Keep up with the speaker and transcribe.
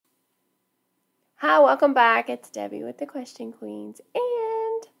Hi, welcome back. It's Debbie with the Question Queens,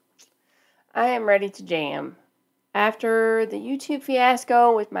 and I am ready to jam. After the YouTube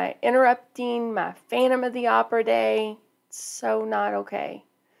fiasco with my interrupting my Phantom of the Opera day, it's so not okay.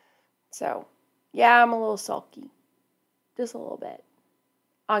 So, yeah, I'm a little sulky. Just a little bit.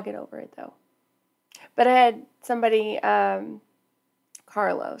 I'll get over it, though. But I had somebody,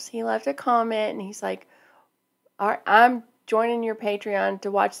 Carlos, he left a comment, and he's like, I'm joining your Patreon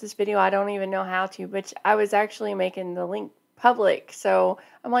to watch this video. I don't even know how to, but I was actually making the link public. So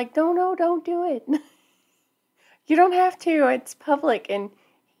I'm like, no, don't do it. You don't have to. It's public. And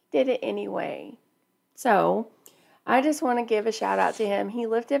he did it anyway. So I just want to give a shout out to him. He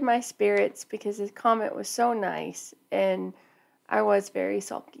lifted my spirits because his comment was so nice. And I was very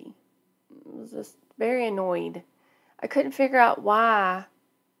sulky. I was just very annoyed. I couldn't figure out why.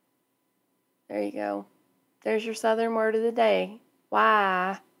 There you go. There's your Southern word of the day.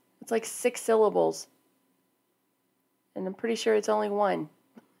 Why? It's like 6 syllables. And I'm pretty sure it's only one.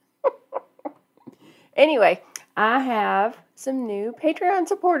 Anyway, I have some new Patreon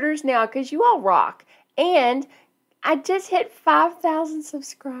supporters now because you all rock. And I just hit 5,000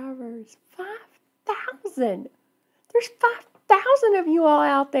 subscribers. 5,000. There's 5,000 of you all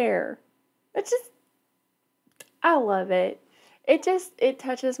out there. I love it. It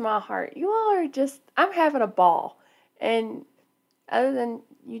touches my heart. You all are I'm having a ball. And other than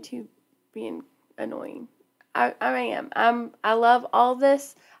YouTube being annoying, I am. I love all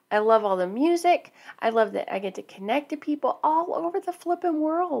this. I love all the music. I love that I get to connect to people all over the flipping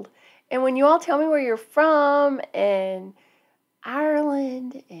world. And when you all tell me where you're from, and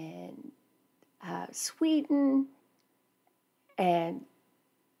Ireland, and Sweden, and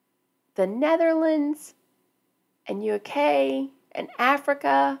the Netherlands, and UK, and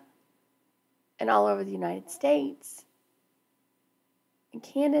Africa, and all over the United States, and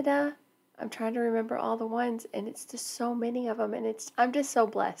Canada. I'm trying to remember all the ones, and it's just so many of them, and I'm just so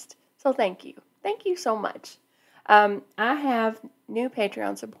blessed. So thank you. Thank you so much. I have new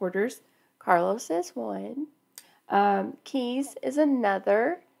Patreon supporters. Carlos is one. Keys is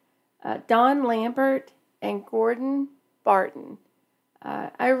another. Don Lambert and Gordon Barton.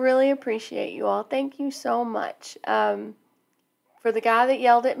 I really appreciate you all. Thank you so much. For the guy that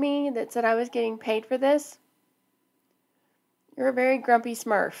yelled at me that said I was getting paid for this, you're a very grumpy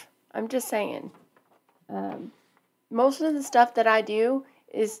smurf. I'm just saying. Most of the stuff that I do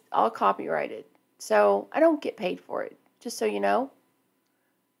is all copyrighted. So I don't get paid for it, just so you know.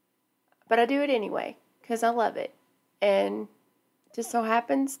 But I do it anyway because I love it. And it just so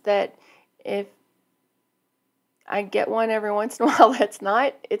happens that if I get one every once in a while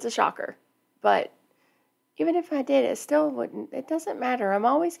it's a shocker. But even if I did, it still wouldn't. It doesn't matter. I'm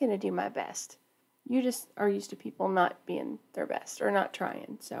always going to do my best. You just are used to people not being their best or not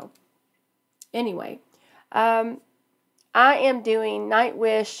trying. So anyway, I am doing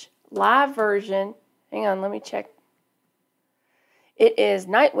NIGHTWISH live version. Hang on, let me check. It is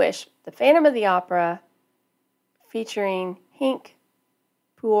NIGHTWISH, the Phantom of the Opera, featuring Henk,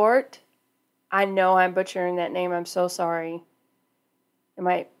 Poort. I know I'm butchering that name. I'm so sorry. It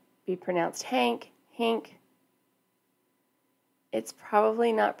might be pronounced Hank, Henk. It's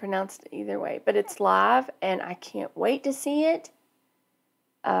probably not pronounced either way, but it's live, and I can't wait to see it.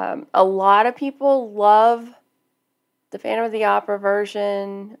 A lot of people love the Phantom of the Opera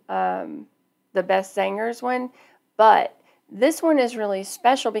version, the Best Singers one, but this one is really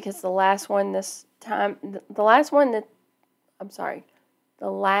special because the last time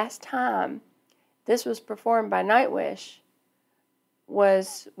this was performed by NIGHTWISH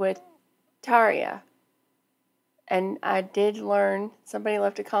was with Taria. And I did learn, somebody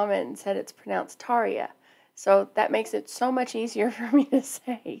left a comment and said it's pronounced Taria. So that makes it so much easier for me to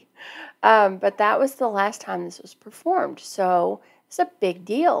say. But that was the last time this was performed. So it's a big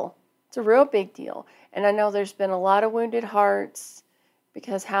deal. It's a real big deal. And I know there's been a lot of wounded hearts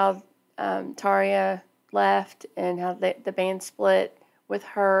because how Taria left and how the band split with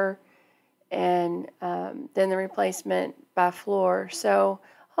her. And then the replacement by Floor. So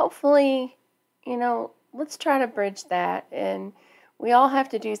hopefully, let's try to bridge that. And we all have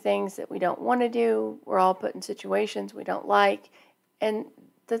to do things that we don't want to do. We're all put in situations we don't like. And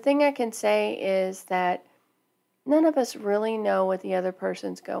the thing I can say is that none of us really know what the other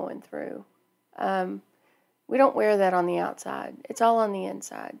person's going through. We don't wear that on the outside. It's all on the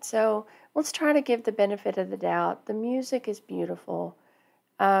inside. So let's try to give the benefit of the doubt. The music is beautiful.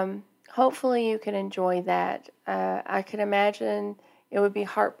 Hopefully you can enjoy that. I can imagine it would be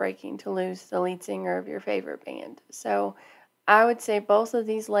heartbreaking to lose the lead singer of your favorite band. So I would say both of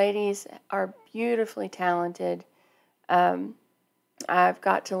these ladies are beautifully talented. I've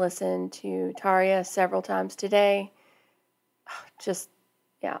got to listen to Taria several times today. Just,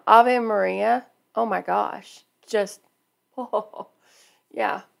 yeah, Ave Maria. Oh my gosh. Just, oh,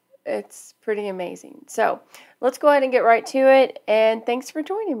 yeah, it's pretty amazing. So let's go ahead and get right to it. And thanks for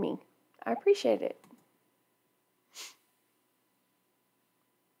joining me. I appreciate it.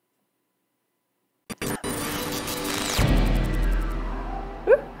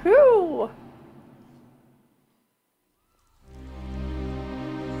 Woohoo!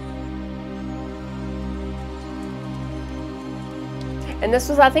 And this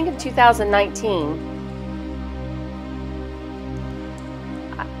was, I think, in 2019.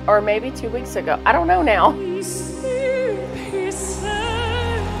 Or maybe 2 weeks ago. I don't know now. He said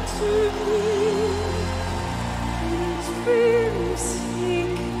to me, his dreams he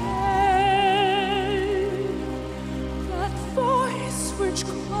came, that voice which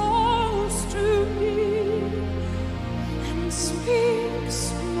calls to me and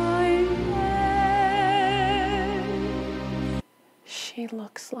speaks my name. She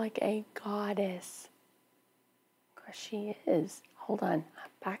looks like a goddess. Because she is. Hold on. I'm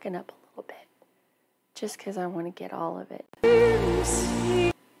backing up a little bit. Just because I want to get all of it.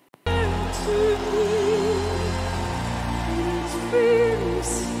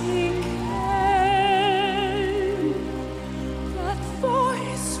 That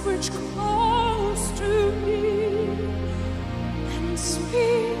voice which calls to me and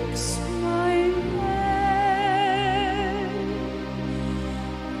speaks my name.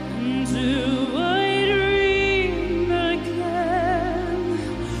 And do I dream again?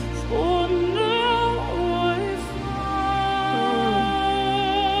 For now I find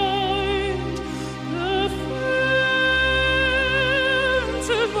the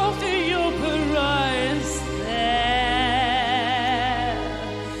phantom of the opera is there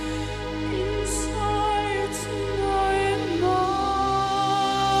inside my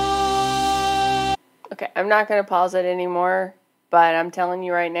mind. Okay, I'm not going to pause it anymore. But I'm telling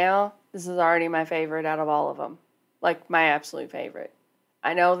you right now, this is already my favorite out of all of them. Like, my absolute favorite.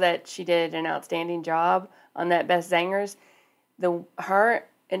 I know that she did an outstanding job on that Best Zangers. Her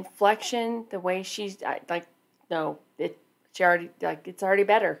inflection, the way she's, it's already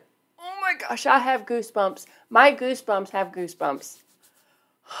better. Oh my gosh, I have goosebumps. My goosebumps have goosebumps.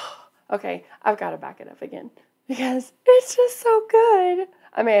 Okay, I've got to back it up again. Because it's just so good.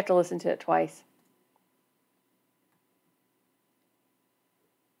 I may have to listen to it twice.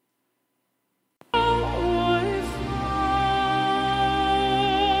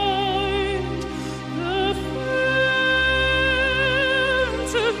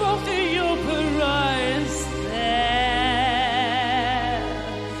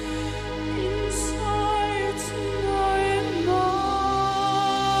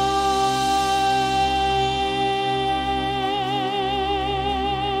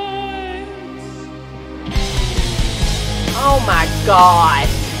 Oh my God.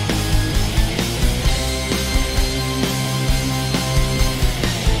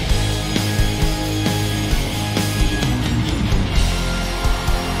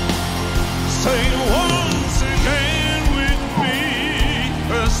 Sing once again with me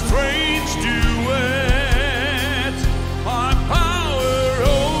a strange duet. My power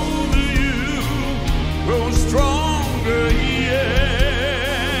over you grows stronger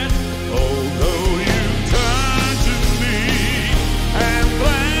yet. Although you turn to me and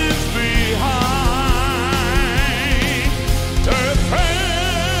glance behind, the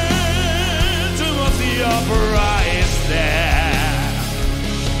phantom of the opera is there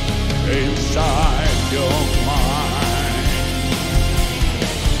inside your mind.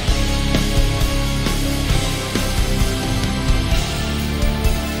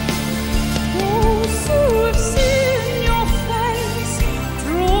 Those who have seen your face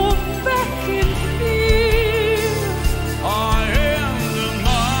draw back in fear. I am the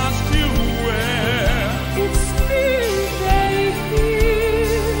mask you wear. It's me they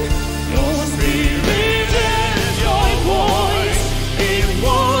hear. Your spirit and your voice in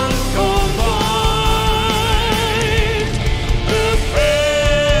one combine.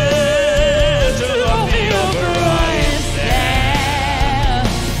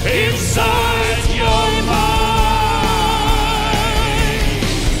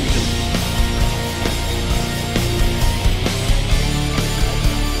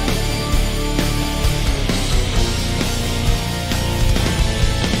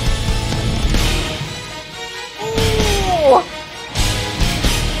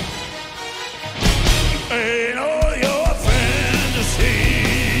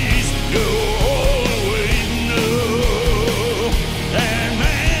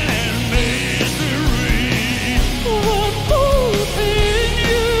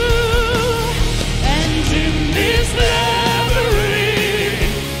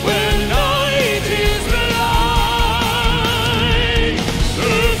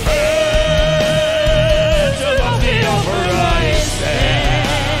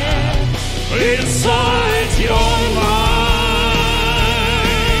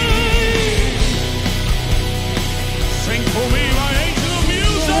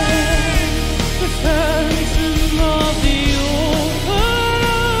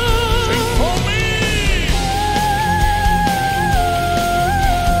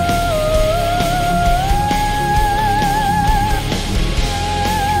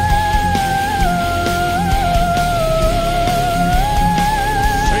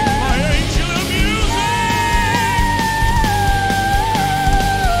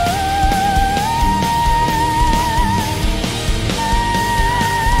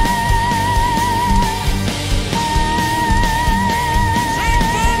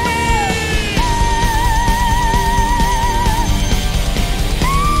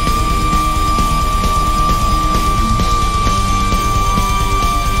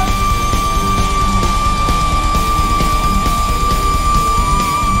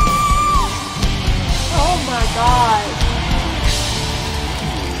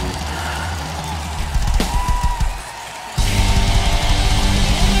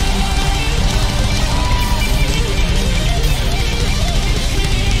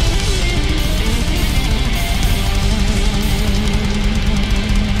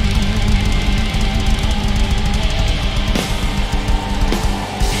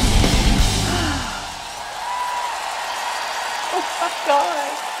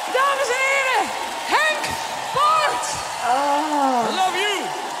 Dames en heren, Henk, Poort. Oh. I love you.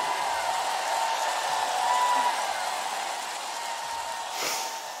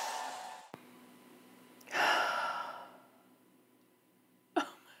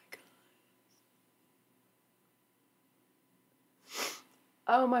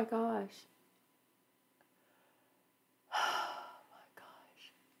 Oh my gosh. Oh my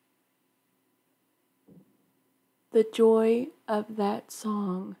gosh. The joy of that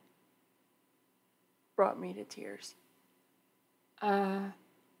song brought me to tears. I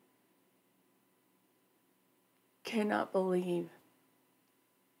cannot believe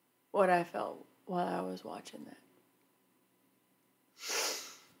what I felt while I was watching that.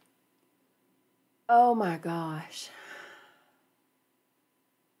 Oh my gosh.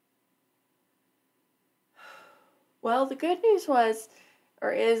 Well, the good news is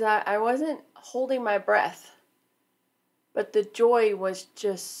I wasn't holding my breath, but the joy was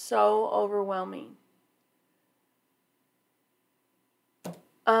just so overwhelming.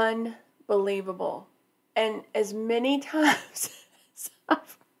 Unbelievable. And as many times as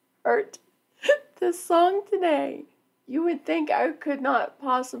I've heard this song today, you would think I could not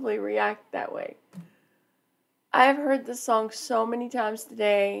possibly react that way. I've heard this song so many times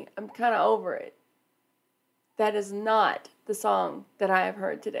today, I'm kind of over it. That is not the song that I have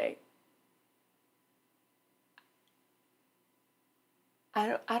heard today.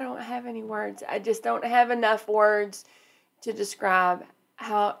 I don't have any words. I just don't have enough words to describe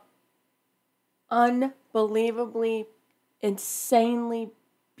how unbelievably, insanely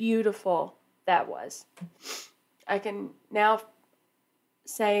beautiful that was. I can now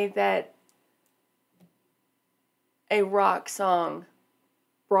say that a rock song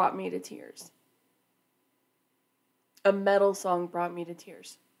brought me to tears. A metal song brought me to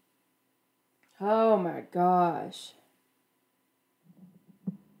tears. Oh my gosh.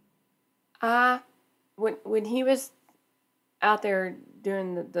 When he was out there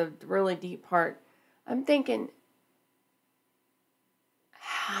doing the really deep part, I'm thinking,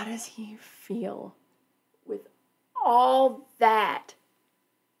 how does he feel with all that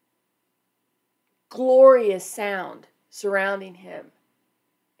glorious sound surrounding him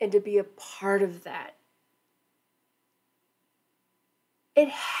and to be a part of that? It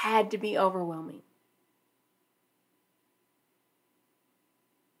had to be overwhelming.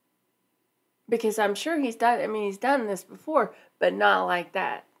 Because I'm sure he's done this before, but not like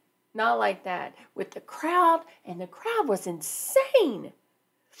that. Not like that. With the crowd, and the crowd was insane.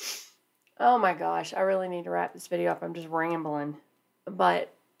 Oh my gosh, I really need to wrap this video up. I'm just rambling.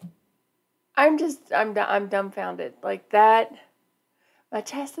 But I'm dumbfounded. Like that, my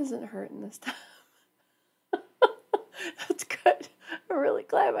chest isn't hurting this time. That's good. I'm really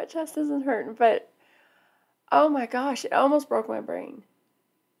glad my chest isn't hurting, but oh my gosh, it almost broke my brain.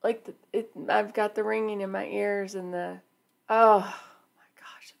 Like I've got the ringing in my ears and oh my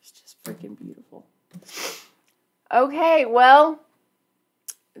gosh, it was just freaking beautiful. Okay, well,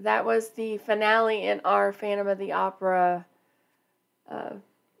 that was the finale in our Phantom of the Opera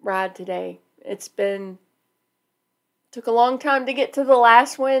ride today. Took a long time to get to the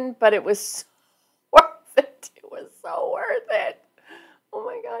last one, but it was so worth it. It was so worth it. Oh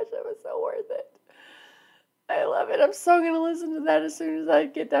my gosh, it was so worth it. I love it. I'm so going to listen to that as soon as I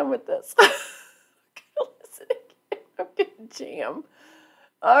get done with this. I'm going to listen again. I'm going to jam.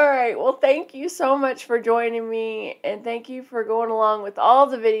 All right. Well, thank you so much for joining me. And thank you for going along with all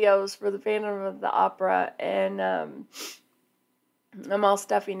the videos for the Phantom of the Opera. And I'm all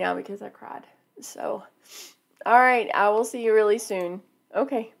stuffy now because I cried. So, all right. I will see you really soon.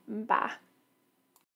 Okay. Bye.